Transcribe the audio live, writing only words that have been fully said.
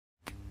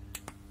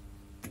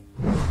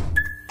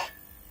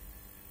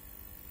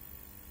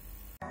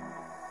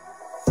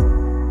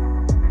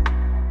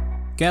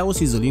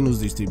KaOS is a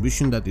Linux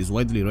distribution that is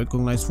widely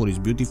recognized for its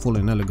beautiful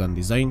and elegant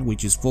design,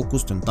 which is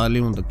focused entirely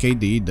on the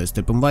KDE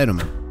desktop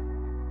environment.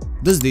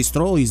 This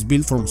distro is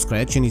built from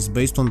scratch and is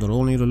based on the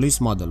rolling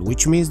release model,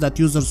 which means that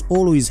users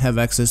always have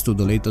access to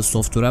the latest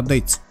software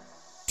updates.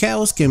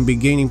 KaOS can be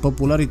gaining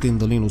popularity in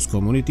the Linux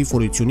community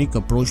for its unique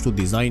approach to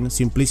design,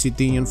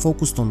 simplicity, and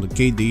focused on the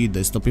KDE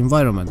desktop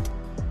environment.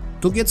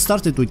 To get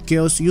started with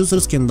KaOS,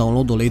 users can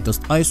download the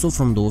latest ISO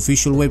from the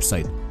official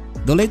website.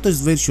 The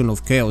latest version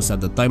of KaOS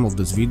at the time of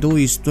this video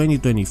is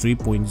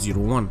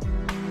 2023.01.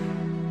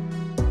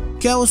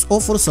 KaOS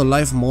offers a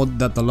live mode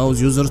that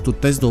allows users to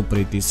test the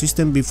operating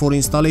system before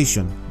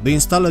installation. The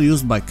installer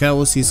used by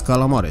KaOS is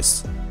Calligra.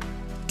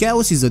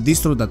 KaOS is a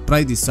distro that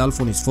prides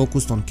itself on its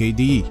focus on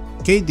KDE.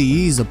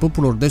 KDE is a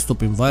popular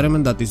desktop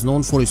environment that is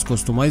known for its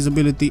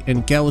customizability,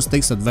 and KaOS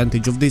takes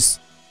advantage of this.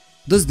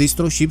 This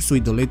distro ships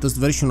with the latest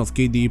version of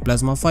KDE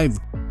Plasma 5,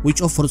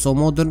 which offers a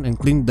modern and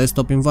clean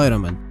desktop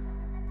environment.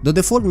 The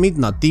default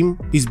Midnight theme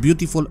is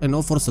beautiful and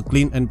offers a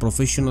clean and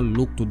professional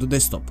look to the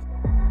desktop.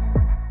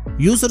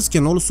 Users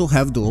can also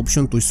have the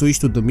option to switch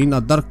to the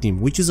Midnight Dark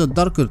theme, which is a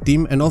darker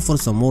theme and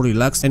offers a more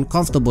relaxed and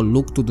comfortable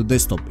look to the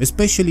desktop,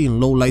 especially in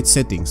low light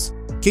settings.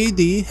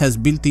 KDE has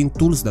built-in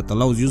tools that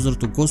allows users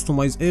to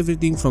customize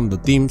everything from the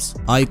themes,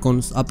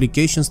 icons,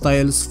 application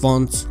styles,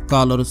 fonts,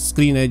 colors,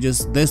 screen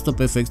edges,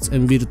 desktop effects,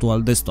 and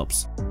virtual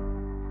desktops.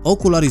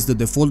 Ocular is the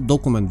default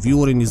document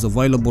viewer and is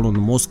available on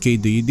most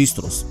KDE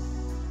distros.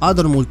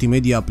 Other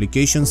multimedia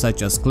applications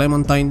such as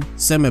Clementine,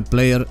 CME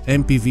Player,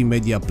 MPV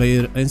Media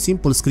Player, and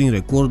Simple Screen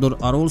Recorder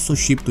are also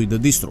shipped with the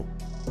distro.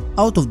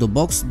 Out of the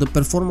box, the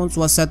performance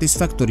was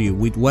satisfactory,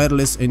 with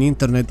wireless and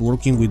internet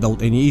working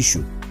without any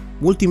issue.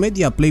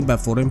 Multimedia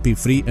playback for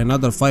MP3 and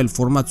other file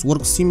formats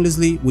work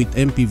seamlessly with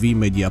MPV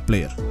Media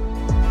Player.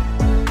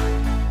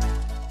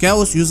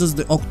 KaOS uses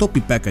the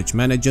Octopi Package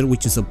Manager,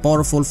 which is a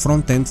powerful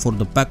front-end for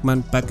the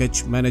Pacman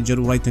Package Manager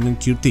written in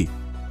Qt.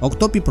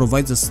 Octopi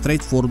provides a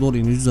straightforward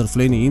and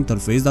user-friendly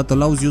interface that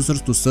allows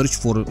users to search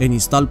for and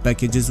install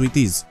packages with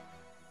ease.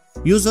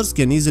 Users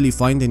can easily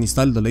find and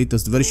install the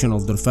latest version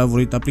of their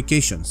favorite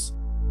applications.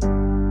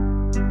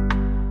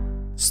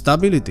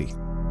 Stability.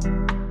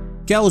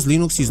 KaOS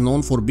Linux is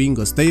known for being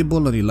a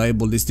stable and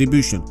reliable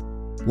distribution.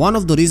 One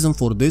of the reasons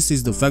for this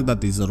is the fact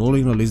that it is a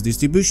rolling release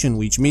distribution,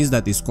 which means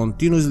that it is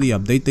continuously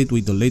updated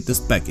with the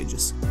latest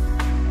packages.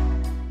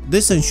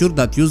 This ensures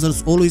that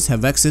users always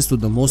have access to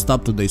the most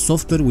up-to-date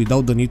software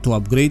without the need to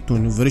upgrade to a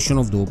new version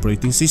of the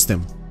operating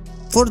system.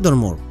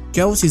 Furthermore,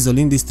 KaOS is a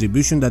lean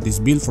distribution that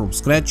is built from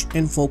scratch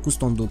and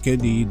focused on the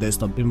KDE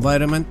desktop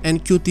environment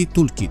and Qt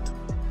toolkit.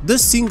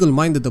 This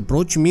single-minded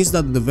approach means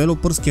that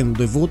developers can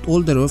devote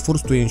all their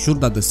efforts to ensure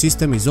that the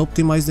system is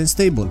optimized and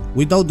stable,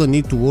 without the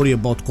need to worry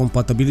about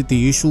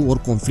compatibility issue or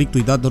conflict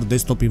with other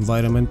desktop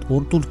environment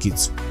or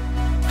toolkits.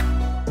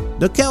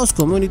 The KaOS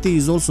community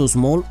is also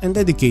small and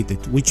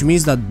dedicated, which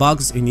means that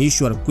bugs and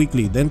issues are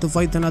quickly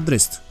identified and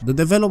addressed. The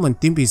development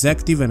team is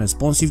active and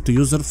responsive to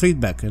user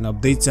feedback, and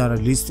updates are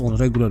released on a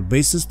regular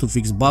basis to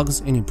fix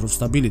bugs and improve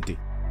stability.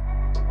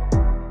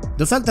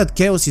 The fact that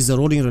KaOS is a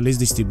rolling release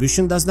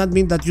distribution does not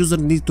mean that users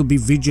need to be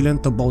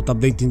vigilant about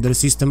updating their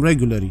system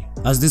regularly,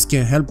 as this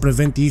can help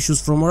prevent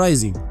issues from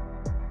arising.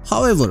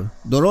 However,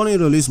 the rolling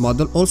release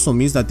model also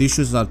means that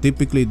issues are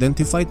typically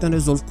identified and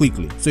resolved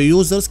quickly, so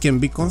users can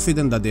be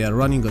confident that they are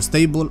running a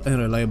stable and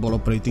reliable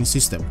operating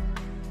system.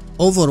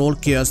 Overall,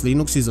 KaOS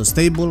Linux is a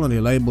stable and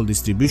reliable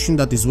distribution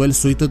that is well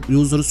suited to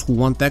users who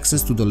want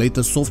access to the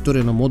latest software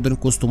in a modern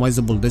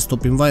customizable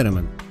desktop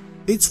environment.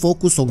 Its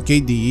focus on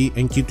KDE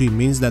and Qt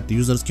means that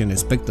users can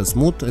expect a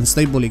smooth and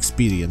stable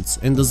experience,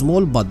 and the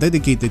small but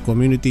dedicated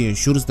community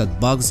ensures that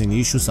bugs and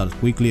issues are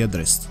quickly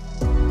addressed.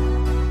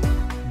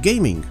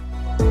 Gaming.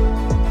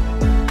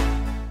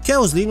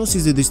 KaOS Linux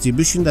is a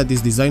distribution that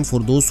is designed for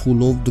those who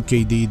love the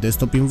KDE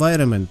desktop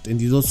environment and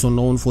is also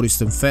known for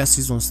its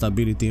emphasis on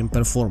stability and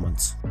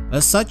performance.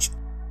 As such,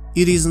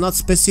 it is not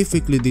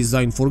specifically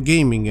designed for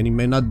gaming, and it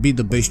may not be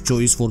the best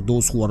choice for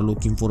those who are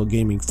looking for a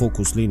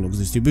gaming-focused Linux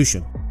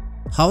distribution.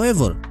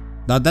 However,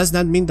 that does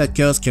not mean that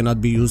KaOS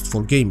cannot be used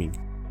for gaming.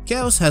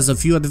 KaOS has a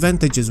few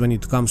advantages when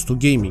it comes to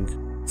gaming.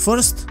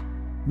 First,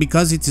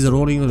 because it is a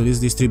rolling release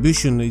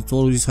distribution, it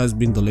always has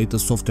been the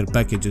latest software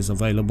packages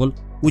available,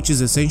 which is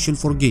essential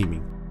for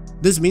gaming.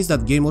 This means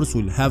that gamers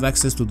will have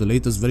access to the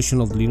latest version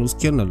of the Linux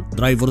kernel,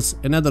 drivers,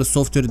 and other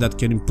software that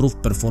can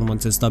improve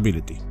performance and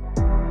stability.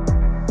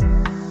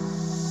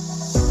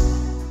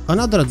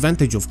 Another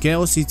advantage of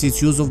KaOS is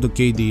its use of the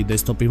KDE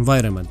desktop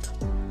environment.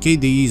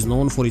 KDE is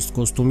known for its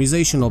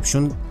customization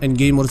option, and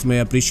gamers may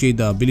appreciate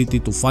the ability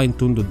to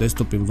fine-tune the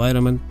desktop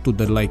environment to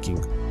their liking.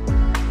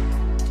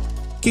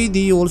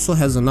 KDE also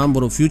has a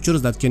number of features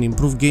that can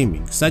improve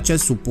gaming, such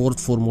as support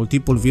for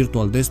multiple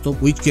virtual desktops,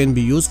 which can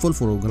be useful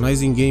for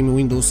organizing game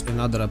windows and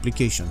other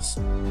applications.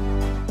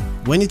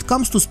 When it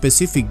comes to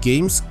specific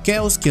games,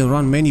 KaOS can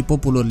run many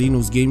popular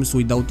Linux games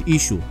without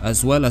issue,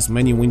 as well as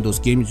many Windows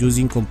games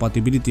using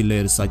compatibility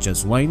layers such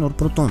as Wine or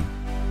Proton.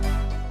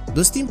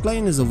 The Steam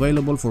client is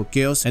available for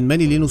KaOS and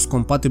many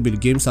Linux-compatible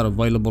games are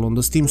available on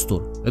the Steam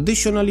store.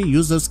 Additionally,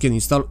 users can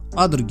install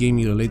other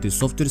gaming-related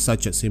software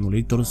such as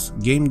emulators,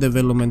 game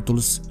development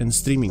tools, and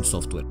streaming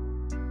software.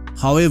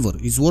 However,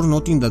 it's worth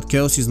noting that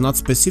KaOS is not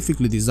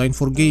specifically designed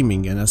for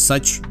gaming, and as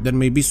such, there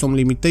may be some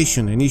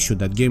limitation and issue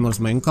that gamers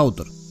may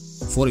encounter.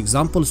 For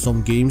example,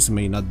 some games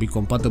may not be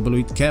compatible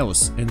with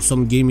KaOS, and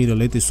some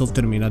gaming-related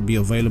software may not be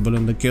available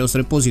in the KaOS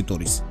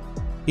repositories.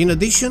 In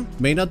addition,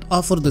 may not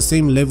offer the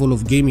same level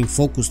of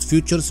gaming-focused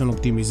features and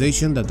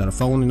optimization that are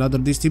found in other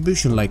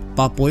distributions like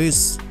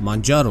KaOS,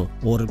 Manjaro,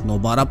 or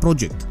Nobara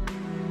project.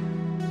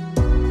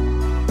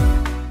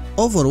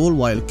 Overall,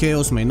 while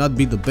KaOS may not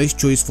be the best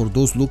choice for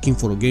those looking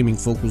for a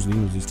gaming-focused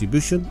Linux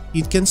distribution,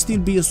 it can still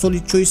be a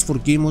solid choice for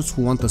gamers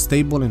who want a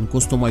stable and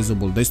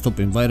customizable desktop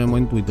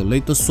environment with the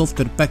latest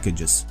software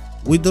packages.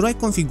 With the right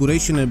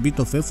configuration and a bit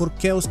of effort,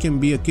 KaOS can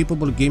be a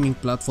capable gaming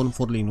platform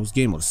for Linux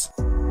gamers.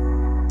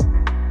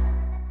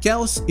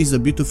 KaOS is a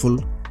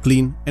beautiful,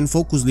 clean, and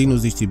focused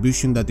Linux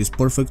distribution that is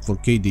perfect for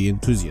KDE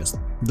enthusiasts.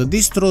 The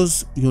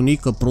distro's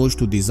unique approach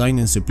to design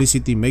and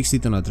simplicity makes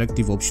it an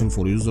attractive option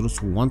for users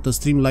who want a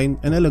streamlined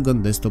and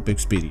elegant desktop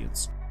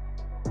experience.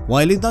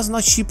 While it does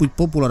not ship with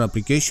popular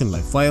applications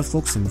like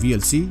Firefox and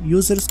VLC,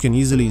 users can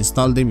easily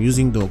install them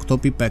using the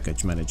Octopi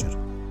package manager.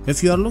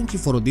 If you are looking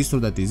for a distro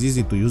that is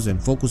easy to use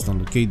and focused on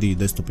the KDE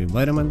desktop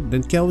environment,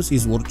 then KaOS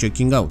is worth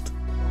checking out.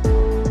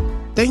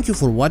 Thank you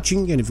for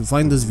watching, and if you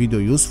find this video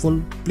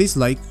useful, please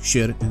like,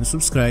 share and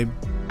subscribe.